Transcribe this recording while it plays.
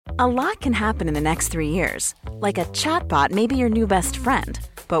A lot can happen in the next 3 years. Like a chatbot may be your new best friend.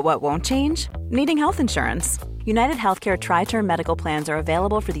 But what won't change? Needing health insurance. United Healthcare Tri-Term Medical Plans are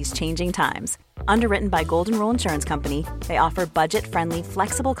available for these changing times. Underwritten by Golden Rule Insurance Company, they offer budget-friendly,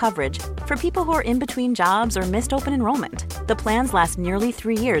 flexible coverage for people who are in between jobs or missed open enrollment. The plans last nearly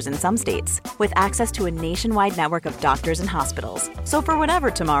 3 years in some states, with access to a nationwide network of doctors and hospitals. So for whatever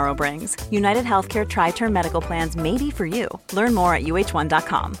tomorrow brings, United Healthcare Tri-Term Medical Plans may be for you. Learn more at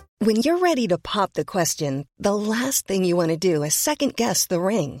uh1.com. When you're ready to pop the question, the last thing you want to do is second-guess the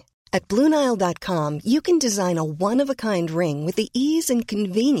ring. At BlueNile.com, you can design a one-of-a-kind ring with the ease and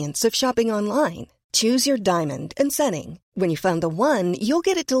convenience of shopping online. Choose your diamond and setting. When you find the one, you'll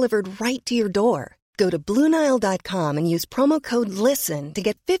get it delivered right to your door. Go to BlueNile.com and use promo code LISTEN to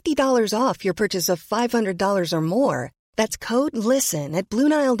get $50 off your purchase of $500 or more. That's code LISTEN at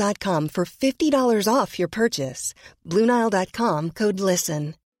BlueNile.com for $50 off your purchase. BlueNile.com, code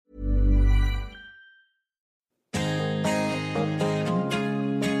LISTEN.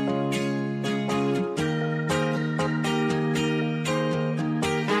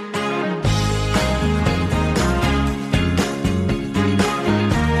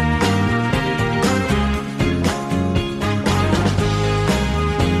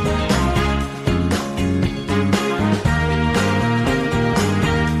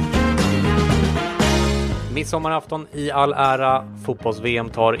 Midsommarafton i all ära, fotbolls-VM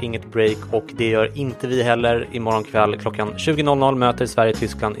tar inget break och det gör inte vi heller. Imorgon kväll klockan 20.00 möter Sverige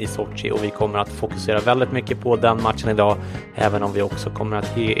Tyskland i Sochi och vi kommer att fokusera väldigt mycket på den matchen idag, även om vi också kommer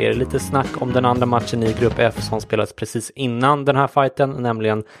att ge er lite snack om den andra matchen i Grupp F som spelades precis innan den här fighten,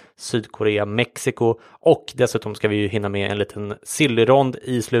 nämligen Sydkorea-Mexiko, och dessutom ska vi ju hinna med en liten sillyrond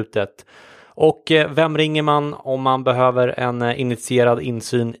i slutet. Och vem ringer man om man behöver en initierad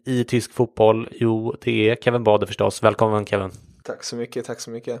insyn i tysk fotboll? Jo, det är Kevin Bader förstås. Välkommen Kevin. Tack så mycket, tack så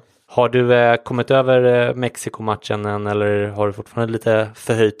mycket. Har du kommit över Mexiko-matchen än, eller har du fortfarande lite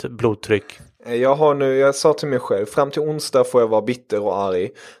förhöjt blodtryck? Jag sa till mig själv, fram till onsdag får jag vara bitter och arg.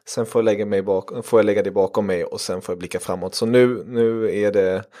 Sen får jag lägga det bakom mig och sen får jag blicka framåt. Så nu är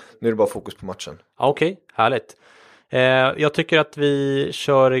det bara fokus på matchen. Okej, härligt. Jag tycker att vi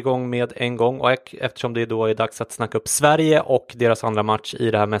kör igång med en gång, och eftersom det då är dags att snacka upp Sverige och deras andra match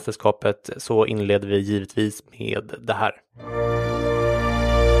i det här mästerskapet så inleder vi givetvis med det här.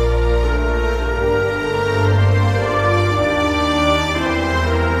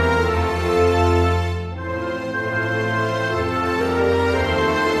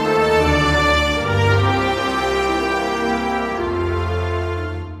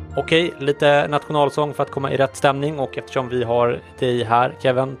 Okej, lite nationalsång för att komma i rätt stämning, och eftersom vi har dig här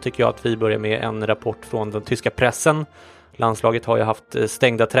Kevin tycker jag att vi börjar med en rapport från den tyska pressen. Landslaget har ju haft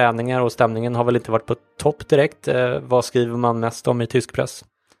stängda träningar och stämningen har väl inte varit på topp direkt. Vad skriver man mest om i tysk press?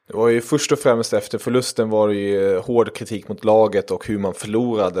 Det var ju först och främst efter förlusten var det ju hård kritik mot laget och hur man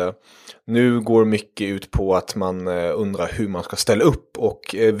förlorade. Nu går mycket ut på att man undrar hur man ska ställa upp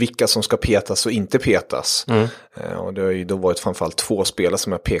och vilka som ska petas och inte petas. Och det har ju då varit framförallt 2 spelare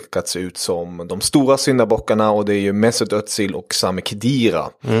som har pekats ut som de stora syndabockarna, och det är ju Mesut Özil och Sami Khedira.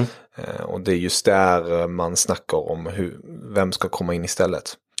 Och det är just där man snackar om vem ska komma in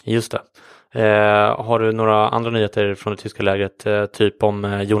istället. Just det. Har du några andra nyheter från det tyska lägret, typ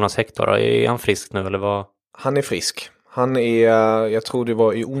om Jonas Hector? Är han frisk nu eller vad? Han är frisk. Jag tror det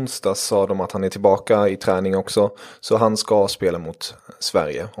var i onsdag sa de att han är tillbaka i träning också. Så han ska spela mot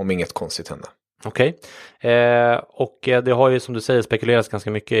Sverige om inget konstigt händer. Okej. Och det har ju som du säger spekulerats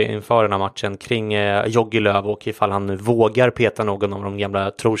ganska mycket inför den här matchen kring Jogi Löw och ifall han nu vågar peta någon av de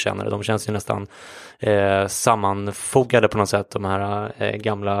gamla trotjänare. De känns ju nästan sammanfogade på något sätt, de här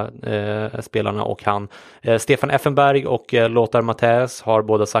gamla spelarna och han. Stefan Effenberg och Lothar Matthäus har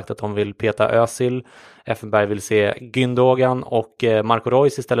båda sagt att de vill peta Özil. Effenberg vill se Gündogan och Marco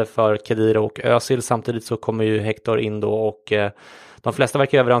Reus istället för Khedira och Özil. Samtidigt så kommer ju Hector in då, och de flesta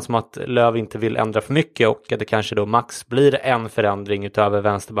verkar överens om att Löw inte vill ändra för mycket och att det kanske då max blir en förändring utöver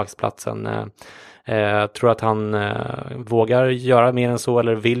vänsterbacksplatsen. Tror att han vågar göra mer än så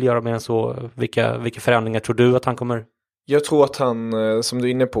eller vill göra mer än så? Vilka förändringar tror du att han kommer? Jag tror att han, som du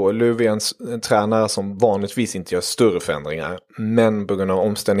är inne på, Löw är en tränare som vanligtvis inte gör större förändringar. Men på grund av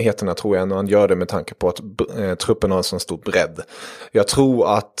omständigheterna tror jag ändå han gör det med tanke på att truppen har en sån stor bredd. Jag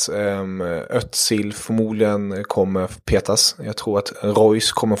tror att Özil förmodligen kommer petas. Jag tror att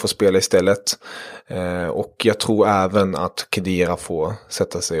Reus kommer få spela istället. Och jag tror även att Khedira får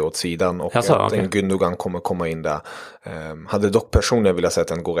sätta sig åt sidan. Och att en Gündogan kommer komma in där. Hade dock personligen velat säga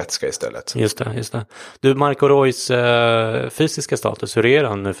att en Goretzka istället. Just det. Du, Marco Reus fysiska status? Hur är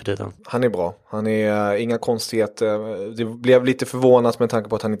han nu för tiden? Han är bra. Han är inga konstigheter. Det blev lite förvånat med tanke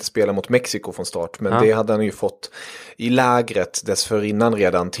på att han inte spelar mot Mexiko från start. Men det hade han ju fått i lägret dessförinnan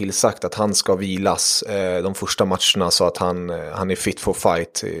redan tillsagt att han ska vilas de första matcherna så att han är fit for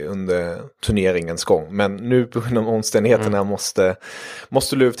fight under turneringens gång. Men nu på grund av omständigheterna måste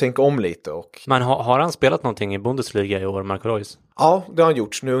Löw tänka om lite. Men har han spelat någonting i Bundesliga i år, Marco Reus? Ja, det har han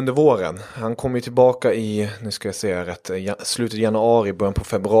gjort nu under våren. Han kom ju tillbaka i, nu ska jag säga rätt, slutet januari, början på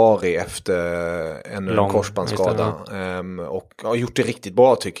februari efter en korsbandsskada. Och har gjort det riktigt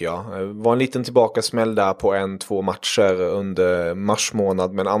bra tycker jag. Var en liten tillbakasmäll där på 1-2 matcher under mars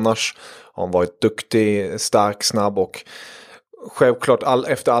månad. Men annars har han varit duktig, stark, snabb och självklart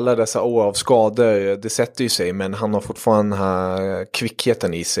efter alla dessa år av skador, det sätter ju sig, men han har fortfarande den här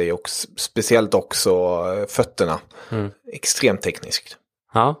kvickheten i sig och speciellt också fötterna. Extremt tekniskt.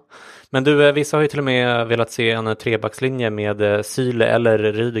 Ja, men du, vissa har ju till och med velat se en trebackslinje med Süle eller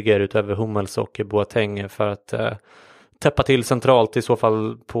Rüdiger utöver Hummels och Boateng för att täppa till centralt, i så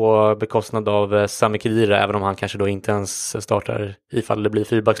fall på bekostnad av Sami Khedira, även om han kanske då inte ens startar ifall det blir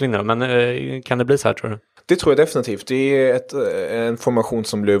fyrbackslinje. Men kan det bli så här, tror du? Det tror jag definitivt. Det är en formation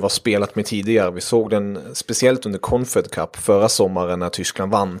som Löw har spelat med tidigare. Vi såg den speciellt under Confed Cup förra sommaren när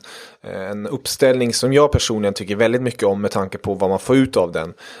Tyskland vann. En uppställning som jag personligen tycker väldigt mycket om med tanke på vad man får ut av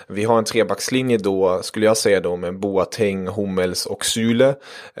den. Vi har en trebackslinje då, skulle jag säga då, med Boateng, Hummels och Süle.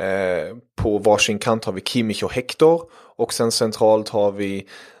 På varsin kant har vi Kimmich och Hector. Och sen centralt har vi,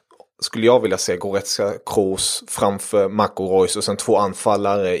 skulle jag vilja säga, Goretzka, Kroos framför Marco Reus och sen 2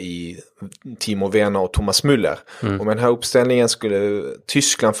 anfallare i Timo Werner och Thomas Müller. Och med den här uppställningen skulle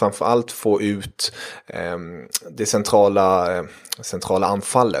Tyskland framförallt få ut det centrala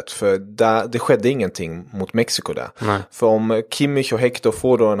anfallet. För det skedde ingenting mot Mexiko där. Nej. För om Kimmich och Hector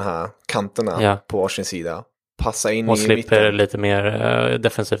får då den här kanterna på varsin sida, passa in och i slipper mitten. Lite mer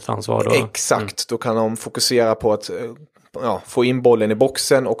defensivt ansvar då. Exakt, då kan de fokusera på att få in bollen i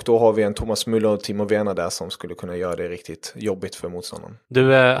boxen, och då har vi en Thomas Müller och Timo Werner där som skulle kunna göra det riktigt jobbigt för motståndaren.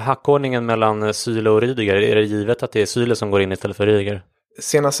 Du, hackordningen mellan Süle och Rüdiger, är det givet att det är Süle som går in istället för Rüdiger?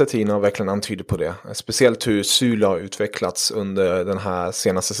 Senaste tiden har verkligen antyder på det. Speciellt hur Süle har utvecklats under den här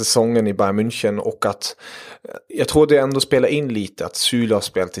senaste säsongen i Bayern München, och att jag tror det ändå spelar in lite att Süle har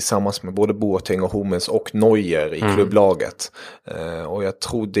spelat tillsammans med både Boateng och Hummels och Neuer i klubblaget. Och jag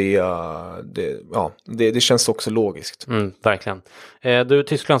tror det känns också logiskt. Verkligen.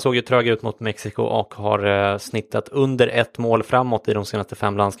 Tyskland såg ju tröga ut mot Mexiko och har snittat under 1 mål framåt i de senaste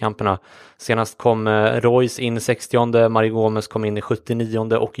 5 landskamperna. Senast kom Reus in 60:e, Mario Gomez kom in i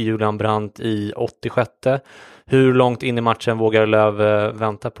 79:e och Julian Brandt i 86:e. Hur långt in i matchen vågar Löw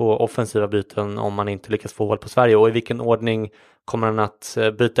vänta på offensiva byten om man inte lyckas få håll på Sverige? Och i vilken ordning kommer han att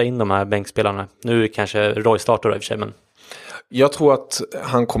byta in de här bänkspelarna? Nu kanske Reus startar i och för sig, men... Jag tror att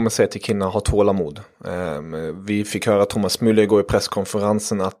han kommer säga till killarna ha tålamod. Vi fick höra Thomas Müller igår i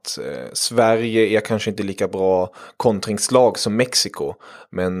presskonferensen att Sverige är kanske inte lika bra kontringslag som Mexiko,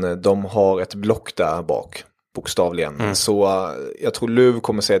 men de har ett block där bak, bokstavligen. Så jag tror Löw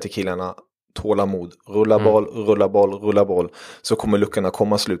kommer säga till killarna tålamod, rulla boll, så kommer luckorna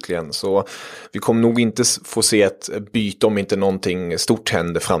komma slutligen. Så vi kommer nog inte få se ett byte om inte någonting stort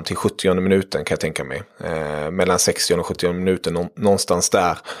händer fram till 70:e minuten, kan jag tänka mig. Mellan 60:e och 70:e minuten, någonstans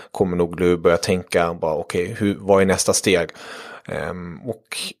där kommer nog Löw börja tänka bara okej, vad är nästa steg?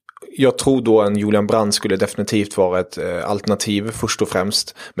 Och jag tror då en Julian Brandt skulle definitivt vara ett alternativ först och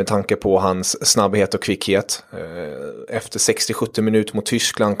främst med tanke på hans snabbhet och kvickhet. Efter 60-70 minuter mot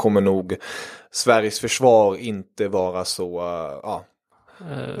Tyskland kommer nog Sveriges försvar inte vara så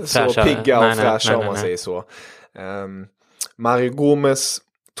pigga och fräscha om man säger så. Mario Gomez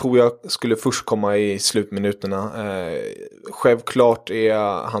tror jag skulle först komma i slutminuterna. Självklart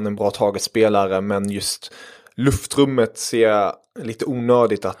är han en bra tagetspelare, men just luftrummet ser lite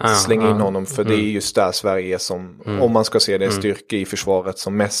onödigt att slänga in honom, för det är just där Sverige är som, om man ska se det styrka i försvaret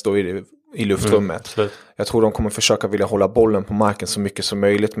som mest, då är det i luftrummet. Jag tror de kommer försöka vilja hålla bollen på marken så mycket som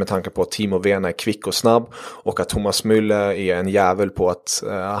möjligt med tanke på att Timo Werner är kvick och snabb och att Thomas Müller är en jävel på att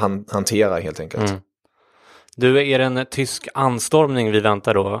hantera helt enkelt. Du, är det en tysk anstormning vi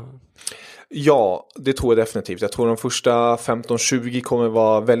väntar då? Ja, det tror jag definitivt. Jag tror de första 15-20 kommer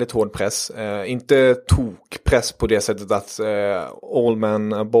vara väldigt hård press. Inte tokpress på det sättet att all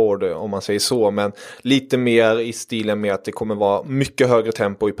man aboard, om man säger så. Men lite mer i stilen med att det kommer vara mycket högre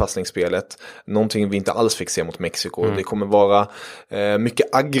tempo i passningsspelet. Någonting vi inte alls fick se mot Mexiko. Det kommer vara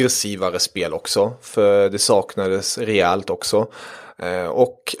mycket aggressivare spel också. För det saknades rejält också.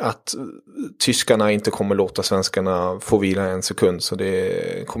 Och att tyskarna inte kommer låta svenskarna få vila en sekund. Så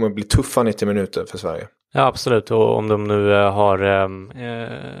det kommer bli tuffa 90 minuter för Sverige. Ja, absolut. Och om de nu har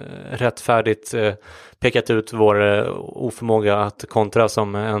rättfärdigt pekat ut vår oförmåga att kontra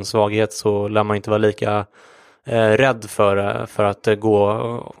som en svaghet, så lär man inte vara lika rädd för att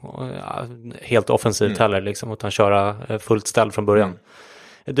gå helt offensivt heller, liksom, utan köra fullt ställ från början.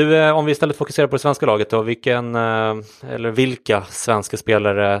 Du, om vi istället fokuserar på det svenska laget då, vilka svenska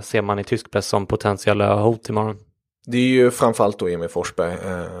spelare ser man i tysk press som potentiella hot imorgon? Det är ju framförallt då Emil Forsberg.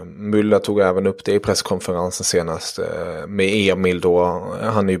 Müller tog även upp det i presskonferensen senast med Emil då.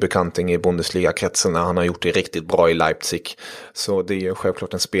 Han är ju bekanting i Bundesliga-kretsen när han har gjort det riktigt bra i Leipzig. Så det är ju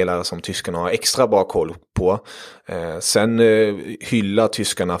självklart en spelare som tyskarna har extra bra koll på. Sen hyllar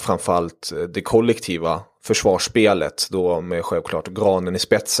tyskarna framförallt det kollektiva försvarsspelet då med självklart Granen i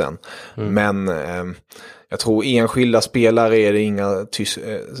spetsen. Men jag tror enskilda spelare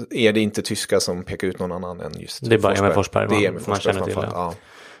är det inte tyskar som pekar ut någon annan än just det är bara Emil Forsberg. Det är Emil Forsberg man känner till.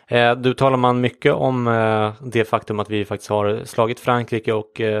 Ja. Du talar man mycket om det faktum att vi faktiskt har slagit Frankrike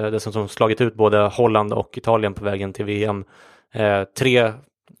och dessutom slagit ut både Holland och Italien på vägen till VM. 3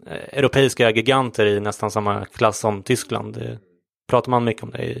 europeiska giganter i nästan samma klass som Tyskland. Pratar man mycket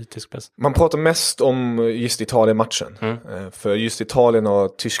om det i tysk press? Man pratar mest om just Italien-matchen. För just Italien har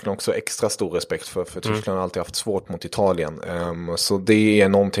Tyskland också extra stor respekt för Tyskland har alltid haft svårt mot Italien. Så det är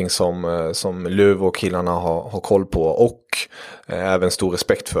någonting som Löw och killarna har koll på och även stor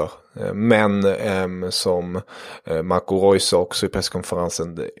respekt för. Men som Marco Reus sa också i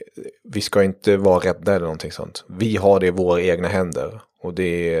presskonferensen, vi ska inte vara rädda eller någonting sånt. Vi har det i våra egna händer och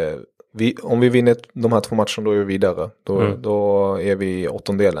det är... om vi vinner de här 2 matcherna, då är vi vidare. Då är vi i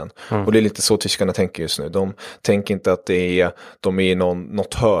åttondelen. Och det är lite så tyskarna tänker just nu. De tänker inte att de är i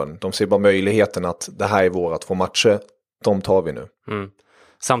något hörn. De ser bara möjligheten att det här är våra 2 matcher. De tar vi nu.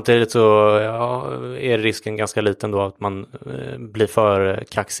 Samtidigt så är risken ganska liten då att man blir för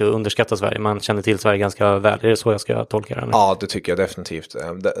kaxig och underskattar Sverige. Man känner till Sverige ganska väl. Är det så jag ska tolka det nu? Ja, det tycker jag definitivt.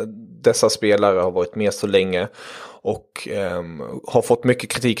 Dessa spelare har varit med så länge och har fått mycket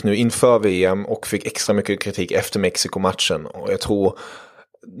kritik nu inför VM och fick extra mycket kritik efter Mexiko-matchen. Och jag tror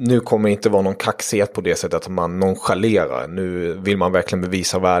nu kommer det inte vara någon kaxighet på det sättet att man nonchalerar. Nu vill man verkligen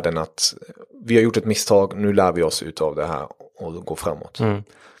bevisa världen att vi har gjort ett misstag, nu lär vi oss utav det här och gå framåt.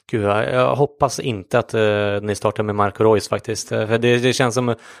 Gud, jag hoppas inte att ni startar med Marco Reus faktiskt. För det känns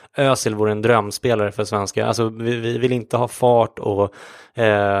som Özil vore en drömspelare för svenska. Alltså, vi vill inte ha fart och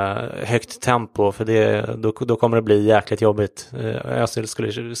högt tempo, för då kommer det bli jäkligt jobbigt. Özil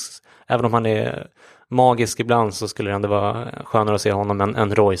skulle, även om han är magisk ibland, så skulle det ändå vara skönare att se honom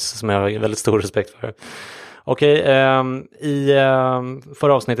än Reus, som jag har väldigt stor respekt för. Okej, i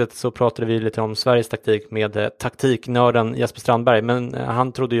förra avsnittet så pratade vi lite om Sveriges taktik med taktiknörden Jesper Strandberg, men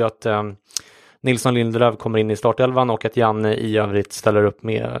han trodde ju att Nilsson Lindelöf kommer in i startelvan och att Janne i övrigt ställer upp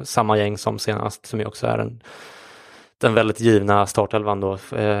med samma gäng som senast, som ju också är den väldigt givna startelvan då.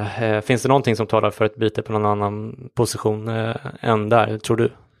 Finns det någonting som talar för ett byte på någon annan position än där, tror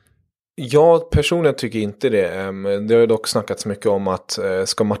du? Jag personligen tycker inte det. Det har dock snackats mycket om att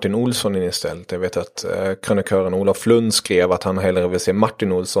ska Martin Olsson in istället. Jag vet att krönikören Olof Lund skrev att han hellre vill se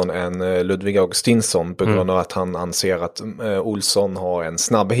Martin Olsson än Ludvig Augustinsson på grund av att han anser att Olsson har en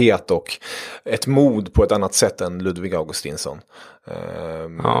snabbhet och ett mod på ett annat sätt än Ludvig Augustinsson.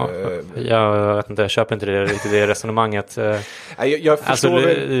 Jag vet inte, jag köper inte det resonemanget. Jag förstår alltså,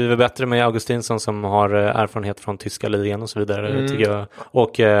 det är bättre med Augustinsson som har erfarenhet från tyska ligan och så vidare, tycker jag.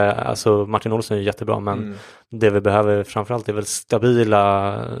 Och alltså Martin Olsson är jättebra, men det vi behöver framförallt är väl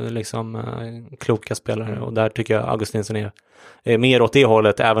stabila, liksom, kloka spelare, och där tycker jag Augustinsson är mer åt det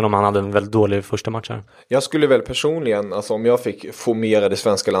hållet, även om han hade en väldigt dålig första match här. Jag skulle väl personligen, alltså om jag fick formera det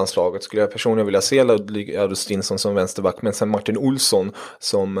svenska landslaget, skulle jag personligen vilja se Ludvig Augustinsson som vänsterback, men sen Martin Olsson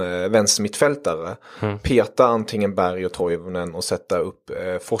som vänstermittfältare. Peta antingen Berg och Toivonen och sätta upp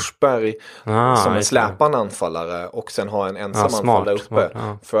Forsberg som en släpande anfallare och sen ha en ensam anfallare uppe.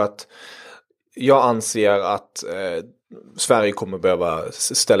 För att jag anser att Sverige kommer behöva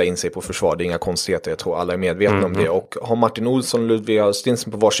ställa in sig på försvar. Det är inga konstigheter, jag tror alla är medvetna om det. Och har Martin Olsson och Ludvig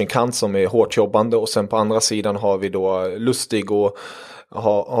Augustinsson på varsin kant som är hårt jobbande, och sen på andra sidan har vi då Lustig och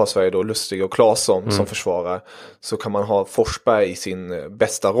har Sverige då Lustig och Claesson som försvarar, så kan man ha Forsberg i sin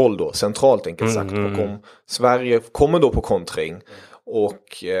bästa roll då, centralt enkelt sagt. Och om Sverige kommer då på kontring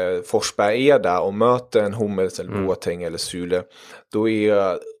och Forsberg är där och möter en Hummels eller Boateng eller Süle, då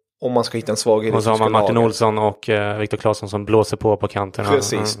är, om man ska hitta en svaghet, och så har man Martin Olsson och Viktor Claesson som blåser på kanterna.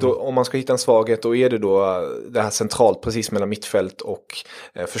 Precis, då, om man ska hitta en svaghet, då är det då det här centralt precis mellan mittfält och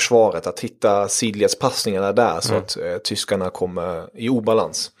försvaret, att hitta sidledspassningarna där så att tyskarna kommer i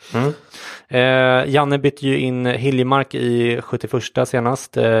obalans. Janne bytte ju in Hiljemark i 71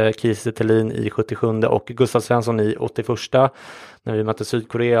 senast, Kiese Thelin i 77 och Gustav Svensson i 81 när vi mötte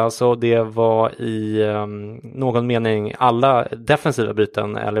Sydkorea. Så det var i någon mening alla defensiva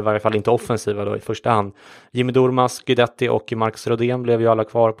byten, eller i varje fall inte offensiva då i första hand. Jimmy Durmaz, Guidetti och Marcus Rodén blev ju alla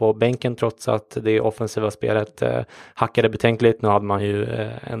kvar på bänken trots att det offensiva spelet hackade betänkligt. Nu hade man ju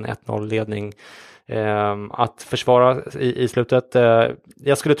en 1-0-ledning att försvara i slutet.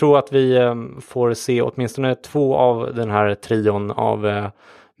 Jag skulle tro att vi får se åtminstone 2 av den här trion av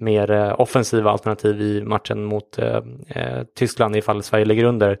mer offensiva alternativ i matchen mot Tyskland ifall Sverige ligger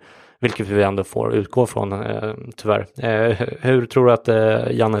under, vilket vi ändå får utgå från tyvärr. Hur tror du att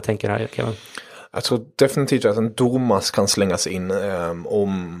Janne tänker här, Kevin? Jag tror definitivt att en Durmaz kan slängas in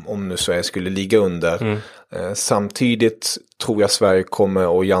om nu Sverige skulle ligga under. Samtidigt tror jag Sverige kommer,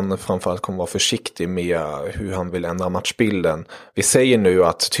 och Janne framförallt kommer vara försiktig med hur han vill ändra matchbilden. Vi säger nu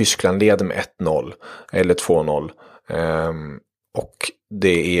att Tyskland leder med 1-0 eller 2-0. Och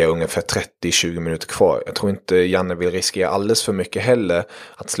det är ungefär 30-20 minuter kvar. Jag tror inte Janne vill riskera alldeles för mycket heller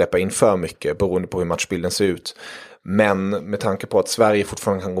att släppa in för mycket beroende på hur matchbilden ser ut. Men med tanke på att Sverige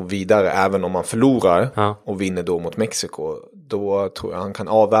fortfarande kan gå vidare även om man förlorar och vinner då mot Mexiko, då tror jag han kan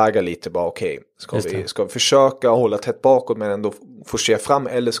avväga lite bara ska vi försöka hålla tätt bakåt men ändå forcera fram,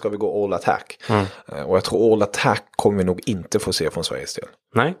 eller ska vi gå all attack? Och jag tror all attack kommer vi nog inte få se från Sveriges del.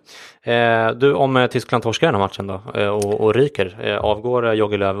 Nej. Du, om Tyskland torskar den här matchen då och ryker, avgår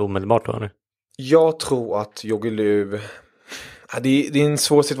Jogi Löw omedelbart då? Eller? Jag tror att Jogi Löw... Det är en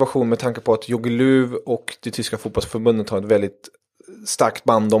svår situation med tanke på att Jogi Löw och det tyska fotbollsförbundet har ett väldigt starkt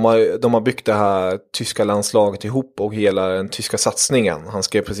band. De har byggt det här tyska landslaget ihop och hela den tyska satsningen. Han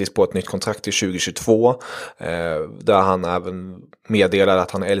skrev precis på ett nytt kontrakt till 2022 där han även meddelade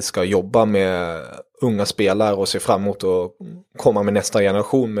att han älskar att jobba med unga spelare och ser fram emot att komma med nästa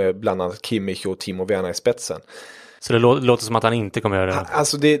generation med bland annat Kimmich och Timo Werner i spetsen. Så det låter som att han inte kommer göra det?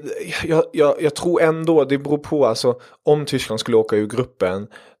 Alltså jag tror ändå, det beror på, alltså, om Tyskland skulle åka ur gruppen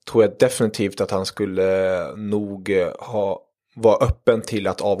tror jag definitivt att han skulle nog vara öppen till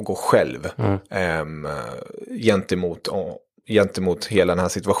att avgå själv gentemot hela den här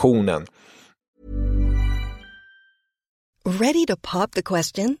situationen. Ready to pop the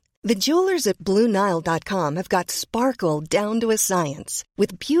question? The jewelers at BlueNile.com have got sparkle down to a science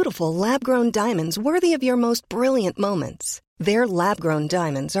with beautiful lab-grown diamonds worthy of your most brilliant moments. Their lab-grown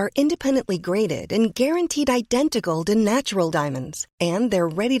diamonds are independently graded and guaranteed identical to natural diamonds, and they're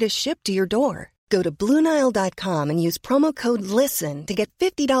ready to ship to your door. Go to BlueNile.com and use promo code LISTEN to get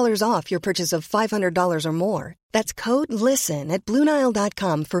 $50 off your purchase of $500 or more. That's code LISTEN at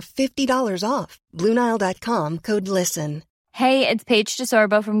BlueNile.com for $50 off. BlueNile.com, code LISTEN. Hey, it's Paige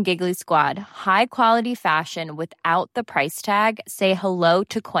DeSorbo from Giggly Squad. High quality fashion without the price tag. Say hello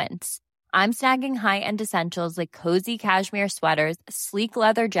to Quince. I'm snagging high-end essentials like cozy cashmere sweaters, sleek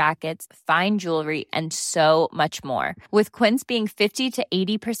leather jackets, fine jewelry, and so much more. With Quince being 50 to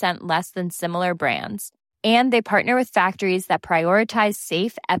 80% less than similar brands. And they partner with factories that prioritize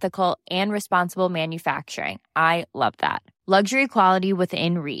safe, ethical, and responsible manufacturing. I love that. Luxury quality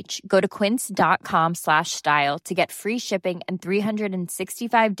within reach. Go to quince.com/style to get free shipping and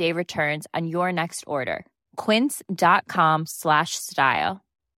 365-day returns on your next order. Quince.com/style.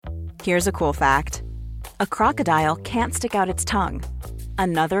 Here's a cool fact. A crocodile can't stick out its tongue.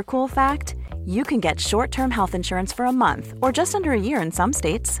 Another cool fact, you can get short-term health insurance for a month or just under a year in some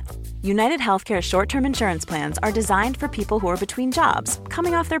states. United Healthcare short-term insurance plans are designed for people who are between jobs,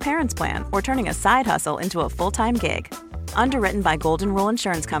 coming off their parents' plan, or turning a side hustle into a full-time gig. Underwritten by Golden Rule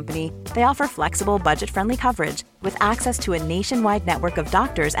Insurance Company, they offer flexible, budget-friendly coverage with access to a nationwide network of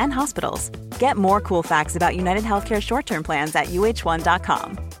doctors and hospitals. Get more cool facts about United Healthcare short-term plans at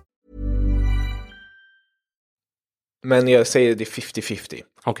uh1.com. Men jag säger det är 50-50.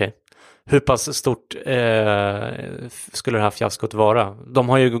 Okej. Hur pass stort skulle det här fiaskot vara? De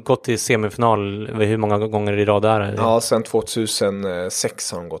har ju gått till semifinal hur många gånger i rad är det? Ja, sedan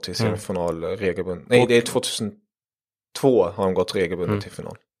 2006 har de gått till semifinal regelbundet. Nej, det är 2002 har de gått regelbundet till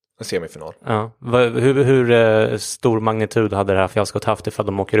semifinal. Ja. Hur stor magnitud hade det här fiaskot haft ifall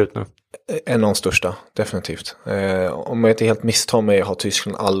de åker ut nu? En av de största, definitivt. Om jag inte helt misstar mig har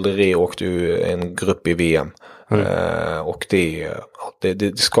Tyskland aldrig åkt ur en grupp i VM. Och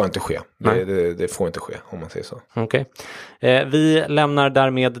det ska inte ske. Det får inte ske, om man säger så. Okej. Vi lämnar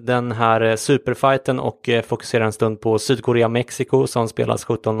därmed den här superfighten och fokuserar en stund på Sydkorea-Mexiko som spelas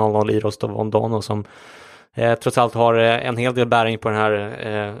 17:00 i Rostov-on-Don och som trots allt har en hel del bäring på den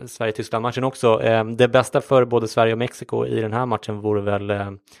här Sverige-Tyskland-matchen också. Det bästa för både Sverige och Mexiko i den här matchen vore väl,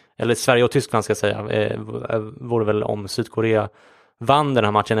 eller Sverige och Tyskland ska jag säga, vore väl om Sydkorea vann den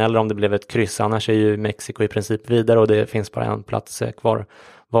här matchen eller om det blev ett kryss. Annars är ju Mexiko i princip vidare och det finns bara en plats kvar.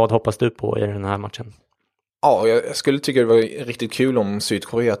 Vad hoppas du på i den här matchen? Ja, jag skulle tycka det var riktigt kul om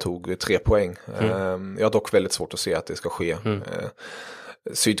Sydkorea tog 3 poäng. Jag har dock väldigt svårt att se att det ska ske.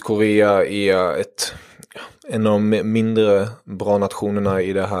 Sydkorea är en av de mindre bra nationerna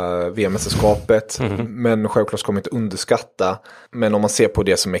i det här VM-mästerskapet. Men självklart ska man inte underskatta. Men om man ser på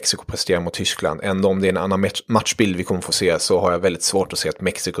det som Mexiko presterar mot Tyskland, ändå om det är en annan matchbild vi kommer få se, så har jag väldigt svårt att se att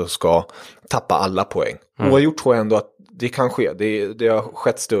Mexiko ska tappa alla poäng. Oavgjort tror jag ändå att det kan ske. Det har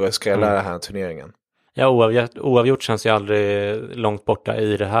skett större skrällar i den här turneringen. Ja, oavgjort känns ju aldrig långt borta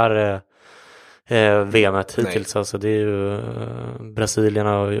i det här VM:et hittills. Alltså det är ju Brasilien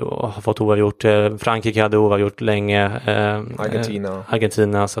har fått oavgjort, Frankrike hade oavgjort länge,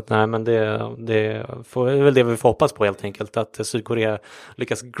 Argentina, så att nej, men det är väl det vi får hoppas på helt enkelt, att Sydkorea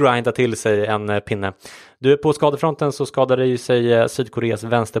lyckas grinda till sig en pinne. På skadefronten så skadade ju sig Sydkoreas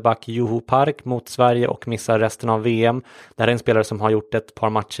vänsterback Juho Park mot Sverige och missar resten av VM. Det här är en spelare som har gjort ett par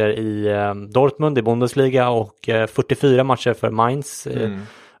matcher i Dortmund i Bundesliga och 44 matcher för Mainz.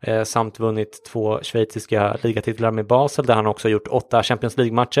 Samt vunnit 2 schweiziska ligatitlar med Basel, där han också gjort 8 Champions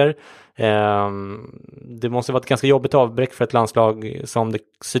League-matcher. Det måste vara ett ganska jobbigt avbräck för ett landslag som det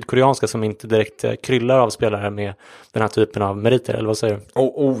sydkoreanska, som inte direkt kryllar av spelare med den här typen av meriter, eller vad säger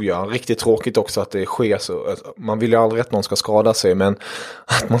du? Ja, riktigt tråkigt också att det sker så. Man vill ju aldrig att någon ska skada sig, men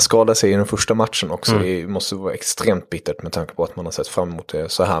att man skadar sig i den första matchen också, det måste vara extremt bittert med tanke på att man har sett fram emot det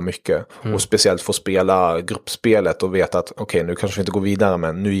så här mycket. Och speciellt få spela gruppspelet och veta att okej, nu kanske vi inte går vidare,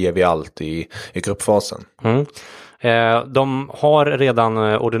 men nu ger vi allt i gruppfasen. De har redan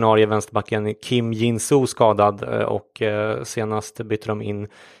ordinarie vänsterbacken Kim Jin-soo skadad och senast bytte de in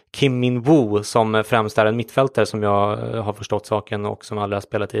Kim Min-woo som främst är en mittfältare, som jag har förstått saken, och som aldrig har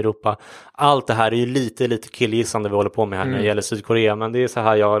spelat i Europa. Allt det här är ju lite killgissande vi håller på med här när det gäller Sydkorea, men det är så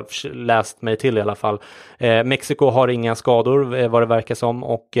här jag har läst mig till i alla fall. Mexiko har inga skador vad det verkar som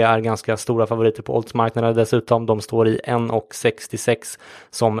och är ganska stora favoriter på oddsmarknaden dessutom. De står i 1,66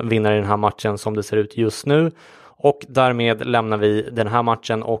 som vinner i den här matchen som det ser ut just nu. Och därmed lämnar vi den här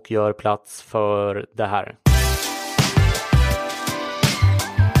matchen och gör plats för det här.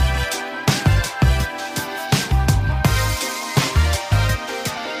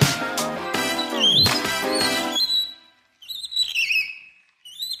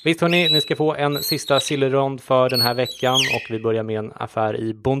 Visst hörni, ni ska få en sista sillerrond för den här veckan och vi börjar med en affär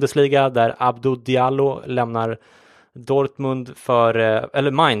i Bundesliga där Abdou Diallo lämnar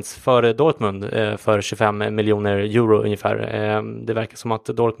Mainz för Dortmund för 25 miljoner euro ungefär. Det verkar som att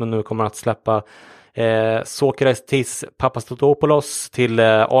Dortmund nu kommer att släppa Sokratis Papastotopoulos till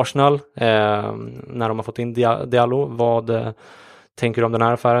Arsenal när de har fått in Diallo. Vad tänker du om den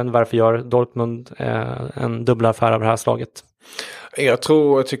här affären? Varför gör Dortmund en dubbelaffär av det här slaget? Jag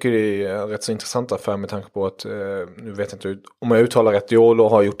tycker det är rätt så intressant affär med tanke på att, nu vet jag inte om jag uttalar rätt, Diallo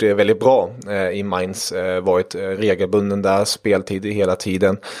har gjort det väldigt bra i Mainz, varit regelbunden där, speltid hela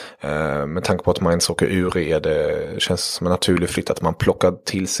tiden. Med tanke på att Mainz åker ur känns som en naturlig flytt att man plockar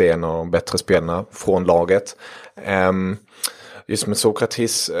till sig en av de bättre spelarna från laget. Just med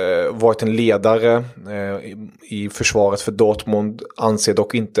Sokratis, varit en ledare i försvaret för Dortmund, anser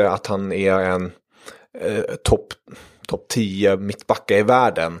dock inte att han är en topp 10 mittbackar i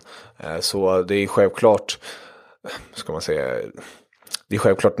världen. Så det är självklart, det är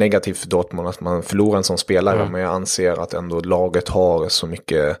självklart negativt för Dortmund att man förlorar en sån spelare, men jag anser att ändå laget har så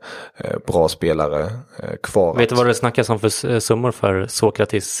mycket bra spelare kvar. Vet du vad det snackas om för summor för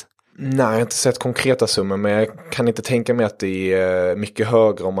Sokratis? Nej, jag har inte sett konkreta summor, men jag kan inte tänka mig att det är mycket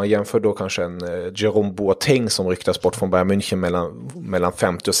högre om man jämför då kanske en Jerome Boateng som ryktas bort från Bayern München mellan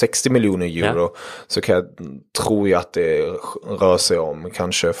 50 och 60 miljoner euro. Yeah. Så tror jag att det rör sig om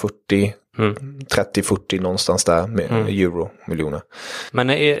kanske 30-40 någonstans där med euro miljoner. Men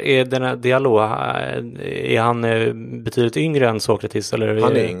är den här Diallo, är han betydligt yngre än Sokratis? Eller?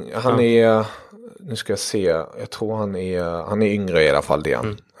 Han är nu ska jag se, jag tror han är yngre i alla fall det.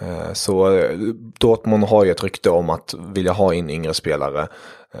 Så Dortmund har ju ett rykte om att vilja ha in yngre spelare.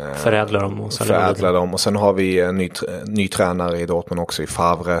 Förädla dem. Och sen har vi en ny tränare i Dortmund också, i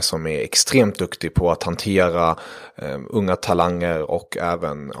Favre, som är extremt duktig på att hantera unga talanger och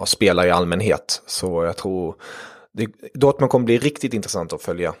även spelare i allmänhet. Så jag tror Dortmund kommer bli riktigt intressant att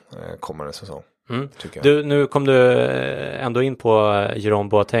följa kommande säsong. Nu kom du ändå in på Jerome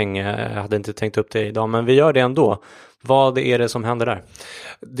Boateng. Jag hade inte tänkt upp det idag, men vi gör det ändå. Vad är det som händer där?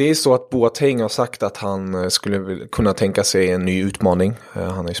 Det är så att Boateng har sagt att han skulle kunna tänka sig en ny utmaning. Han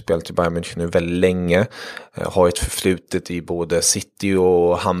har ju spelat i Bayern München nu väldigt länge. Har ett förflutet i både City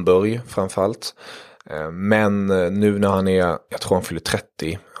och Hamburg framförallt. Men nu när han är, jag tror han fyller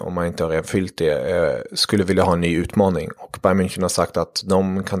 30, om han inte har redan fyllt det, skulle vilja ha en ny utmaning. Och Bayern München har sagt att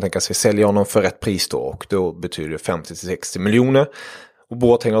de kan tänka sig sälja honom för rätt pris då, och då betyder det 50-60 miljoner. Och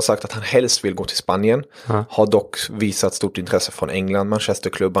Boateng har sagt att han helst vill gå till Spanien. Har dock visat stort intresse från England.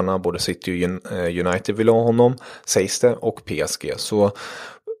 Manchesterklubbarna, både City och United vill ha honom, sägs det, och PSG. Så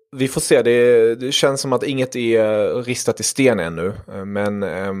vi får se, det känns som att inget är ristat i sten ännu. Men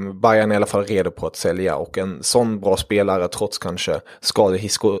Bayern är i alla fall redo på att sälja. Och en sån bra spelare, trots kanske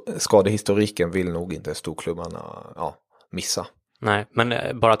skadehistoriken, vill nog inte storklubbarna missa. Nej, men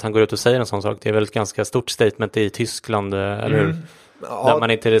bara att han går ut och säger en sån sak, det är väl ett ganska stort statement i Tyskland, eller hur? Där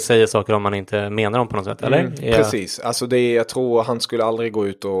man inte säger saker om man inte menar dem på något sätt, eller? Precis, alltså jag tror han skulle aldrig gå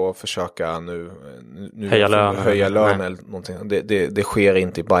ut och försöka nu höja lön eller någonting. Det sker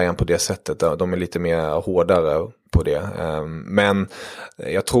inte i Bayern på det sättet. De är lite mer hårdare på det. Men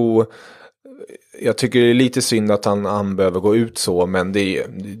jag tycker det är lite synd att han behöver gå ut så, men det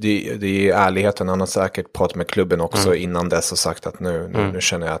är ärligheten. Han har säkert pratat med klubben också innan dess och sagt att nu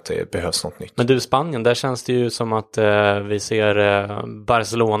känner jag att det behövs något nytt. Men du, Spanien, där känns det ju som att vi ser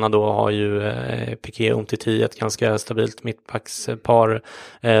Barcelona då har ju Piqué Umtiti, ett ganska stabilt mittbackspar.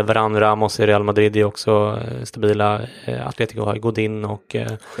 Varane, Ramos i Real Madrid är också stabila. Atletico har Godin och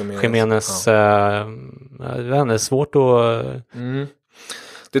Jiménez. Det är svårt att...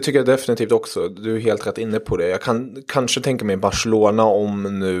 Det tycker jag definitivt också. Du är helt rätt inne på det. Jag kan kanske tänka mig Barcelona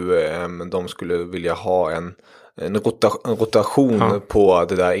om nu de skulle vilja ha en rotation på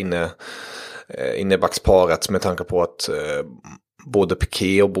det där innebacksparet, med tanke på att både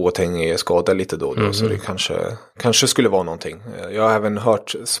Piqué och Boateng är skadade lite då. Så det kanske skulle vara någonting. Jag har även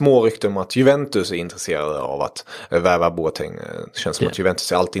hört små rykten om att Juventus är intresserade av att värva Boateng. Det känns som att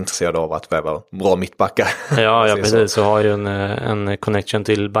Juventus är alltid intresserade av att värva bra mittbackar. Ja, precis. Så har ju en connection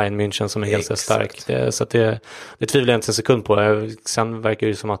till Bayern München som är helt stark. Så att det tvivlar jag inte en sekund på. Sen verkar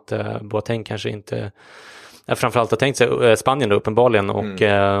det ju som att Boateng kanske inte... framförallt har tänkt sig Spanien då, uppenbarligen, och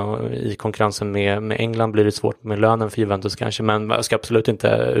i konkurrensen med England blir det svårt med lönen för Juventus kanske, men jag ska absolut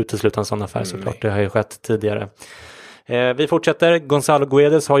inte utesluta en sån affär såklart. Det har ju skett tidigare. Vi fortsätter. Gonzalo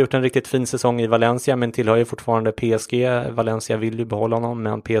Guedes har gjort en riktigt fin säsong i Valencia, men tillhör ju fortfarande PSG. Valencia vill ju behålla honom,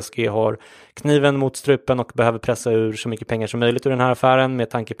 men PSG har kniven mot strupen och behöver pressa ur så mycket pengar som möjligt ur den här affären med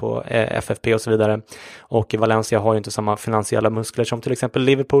tanke på FFP och så vidare. Och Valencia har ju inte samma finansiella muskler som till exempel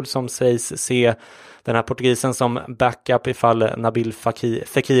Liverpool, som sägs se den här portugisen som backup ifall Nabil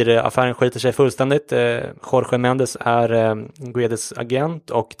Fekir-affären skiter sig fullständigt. Jorge Mendes är Guedes agent,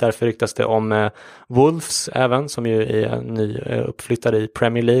 och därför ryktas det om Wolves även, som ju är ny uppflyttad i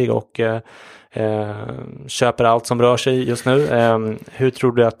Premier League och köper allt som rör sig just nu. Hur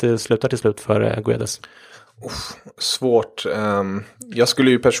tror du att det slutar till slut för Guedes? Svårt. Jag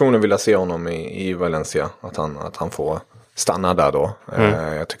skulle ju personligen vilja se honom i Valencia, att han får stanna där då.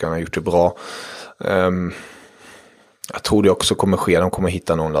 Jag tycker han har gjort det bra. Jag tror det också kommer ske. De kommer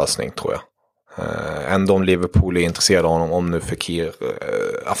hitta någon lösning, tror jag. Ändå om Liverpool är intresserade av honom, om nu Fekir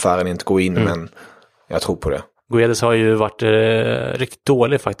affären inte går in, men jag tror på det. Guedes har ju varit riktigt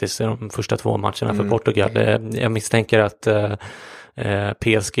dålig faktiskt i de första 2 matcherna för Portugal. Jag misstänker att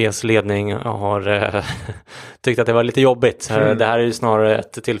PSGs ledning har tyckt att det var lite jobbigt. Det här är ju snarare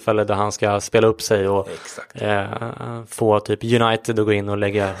ett tillfälle där han ska spela upp sig och få typ United att gå in och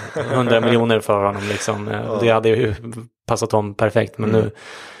lägga 100 miljoner för honom liksom. Det hade ju passat om perfekt, men nu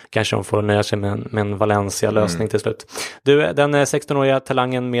kanske de får nöja sig med en Valencia-lösning till slut. Du, den 16-åriga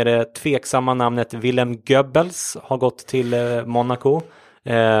talangen med det tveksamma namnet Willem Goebbels har gått till Monaco.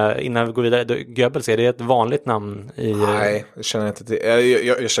 Innan vi går vidare, Goebbels, är det ett vanligt namn? Nej, jag känner inte till.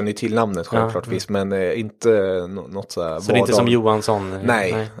 Jag känner ju till namnet självklart, men inte något så här. Så det är inte som Johansson?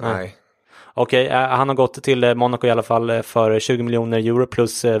 Nej. Okej, han har gått till Monaco i alla fall för 20 miljoner euro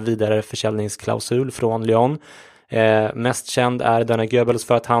plus vidare försäljningsklausul från Lyon. Mest känd är denna Goebbels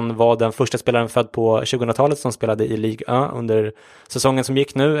för att han var den första spelaren född på 2000-talet som spelade i Ligue 1 under säsongen som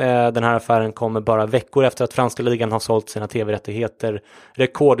gick nu. Den här affären kommer bara veckor efter att franska ligan har sålt sina tv-rättigheter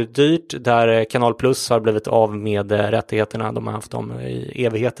rekorddyrt, där Canal Plus har blivit av med rättigheterna. De har haft dem i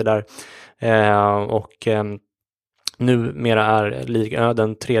evigheter där. Numera är Ligue 1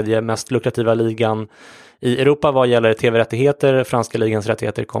 den 3:e mest lukrativa ligan i Europa vad gäller tv-rättigheter. Franska ligans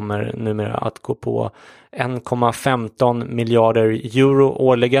rättigheter kommer numera att gå på 1,15 miljarder euro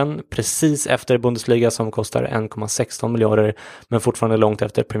årligen, precis efter Bundesliga som kostar 1,16 miljarder, men fortfarande långt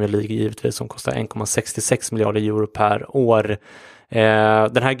efter Premier League givetvis som kostar 1,66 miljarder euro per år.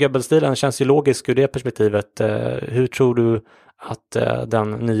 Den här Goebbels-stilen känns ju logisk ur det perspektivet. Hur tror du att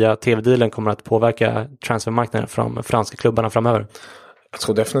den nya tv-dealen kommer att påverka transfermarknaden från franska klubbarna framöver? Jag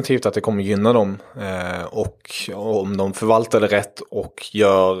tror definitivt att det kommer gynna dem och om de förvaltar det rätt och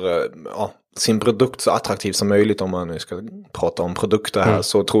gör sin produkt så attraktiv som möjligt, om man nu ska prata om produkter här,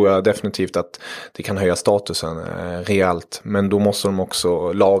 så tror jag definitivt att det kan höja statusen rejält. Men då måste de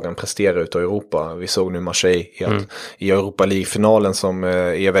också lagen prestera ut av Europa. Vi såg nu Marseille i Europa League-finalen som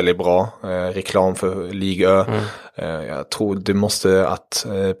är väldigt bra. Reklam för Ligue Ö. Jag tror det måste att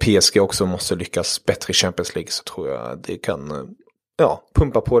PSG också måste lyckas bättre i Champions League, så tror jag det kan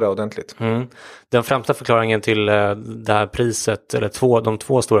pumpa på det ordentligt. Den främsta förklaringen till det här priset, eller de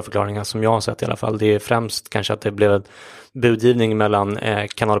två stora förklaringar som jag har sett i alla fall, det är främst kanske att det blev en budgivning mellan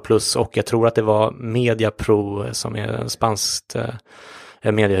Canal Plus och jag tror att det var Mediapro som är spanskt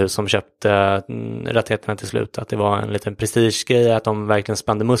mediehus som köpte rättigheterna till slut. Att det var en liten prestigegrej att de verkligen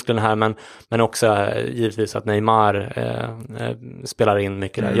spände musklerna här, men också givetvis att Neymar spelar in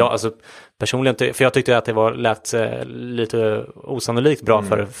mycket där. Jag, alltså, personligen, för jag tyckte att det lät lite osannolikt bra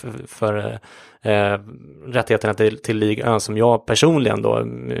för rättigheterna till Ligue 1 som jag personligen då,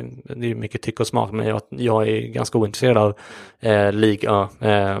 det är mycket tyck och smak, men jag är ganska ointresserad av Ligue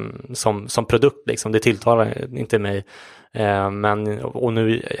 1 som produkt liksom. Det tilltalar inte mig. Och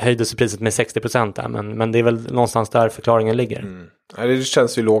nu höjdes priset med 60% där, men det är väl någonstans där förklaringen ligger. Ja, det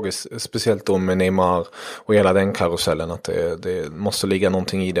känns ju logiskt, speciellt då med Neymar och hela den karusellen, att det måste ligga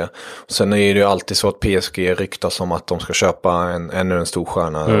någonting i det. Sen är det ju alltid så att PSG ryktas om att de ska köpa ännu en stor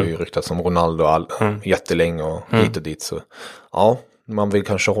stjärna. Det har ju ryktats om Ronaldo jättelänge och hit och dit. Så ja, man vill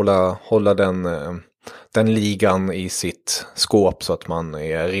kanske hålla den ligan i sitt skåp så att man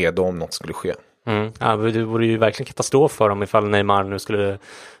är redo om något skulle ske. Ja, det vore ju verkligen katastrof för dem ifall Neymar nu skulle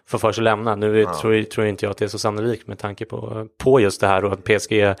få för sig lämna. Nu tror inte jag att det är så sannolikt med tanke på just det här och att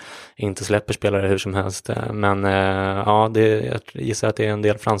PSG inte släpper spelare hur som helst. Men jag gissar att det är en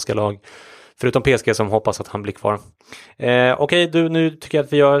del franska lag förutom PSG som hoppas att han blir kvar. Okej, nu tycker jag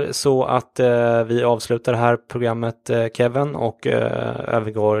att vi gör så att vi avslutar det här programmet, Kevin, och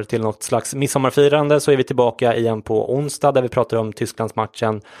övergår till något slags midsommarfirande. Så är vi tillbaka igen på onsdag där vi pratar om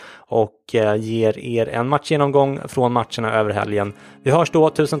Tysklandsmatchen och ger er en matchgenomgång från matcherna över helgen. Vi hörs då.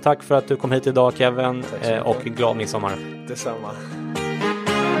 Tusen tack för att du kom hit idag, Kevin, och glad midsommar. Detsamma.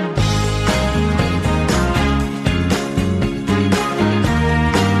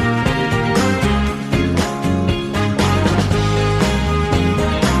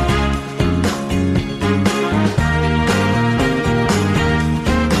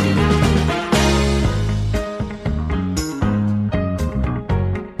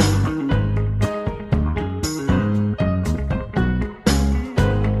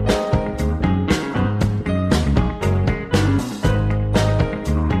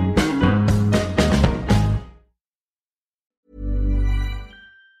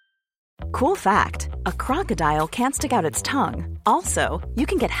 Cool fact, a crocodile can't stick out its tongue. Also, you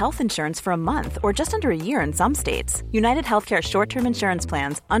can get health insurance for a month or just under a year in some states. United Healthcare short-term insurance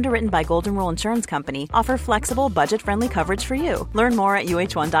plans, underwritten by Golden Rule Insurance Company, offer flexible, budget-friendly coverage for you. Learn more at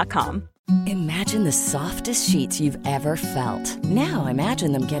uh1.com. Imagine the softest sheets you've ever felt. Now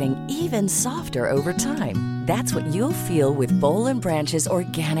imagine them getting even softer over time. That's what you'll feel with Boll & Branch's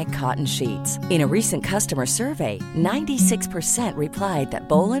organic cotton sheets. In a recent customer survey, 96% replied that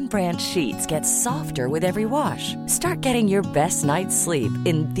Boll & Branch sheets get softer with every wash. Start getting your best night's sleep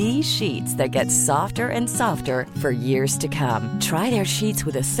in these sheets that get softer and softer for years to come. Try their sheets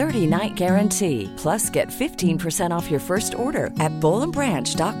with a 30-night guarantee. Plus, get 15% off your first order at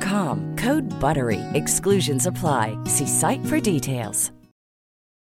bollandbranch.com. Code BUTTERY. Exclusions apply. See site for details.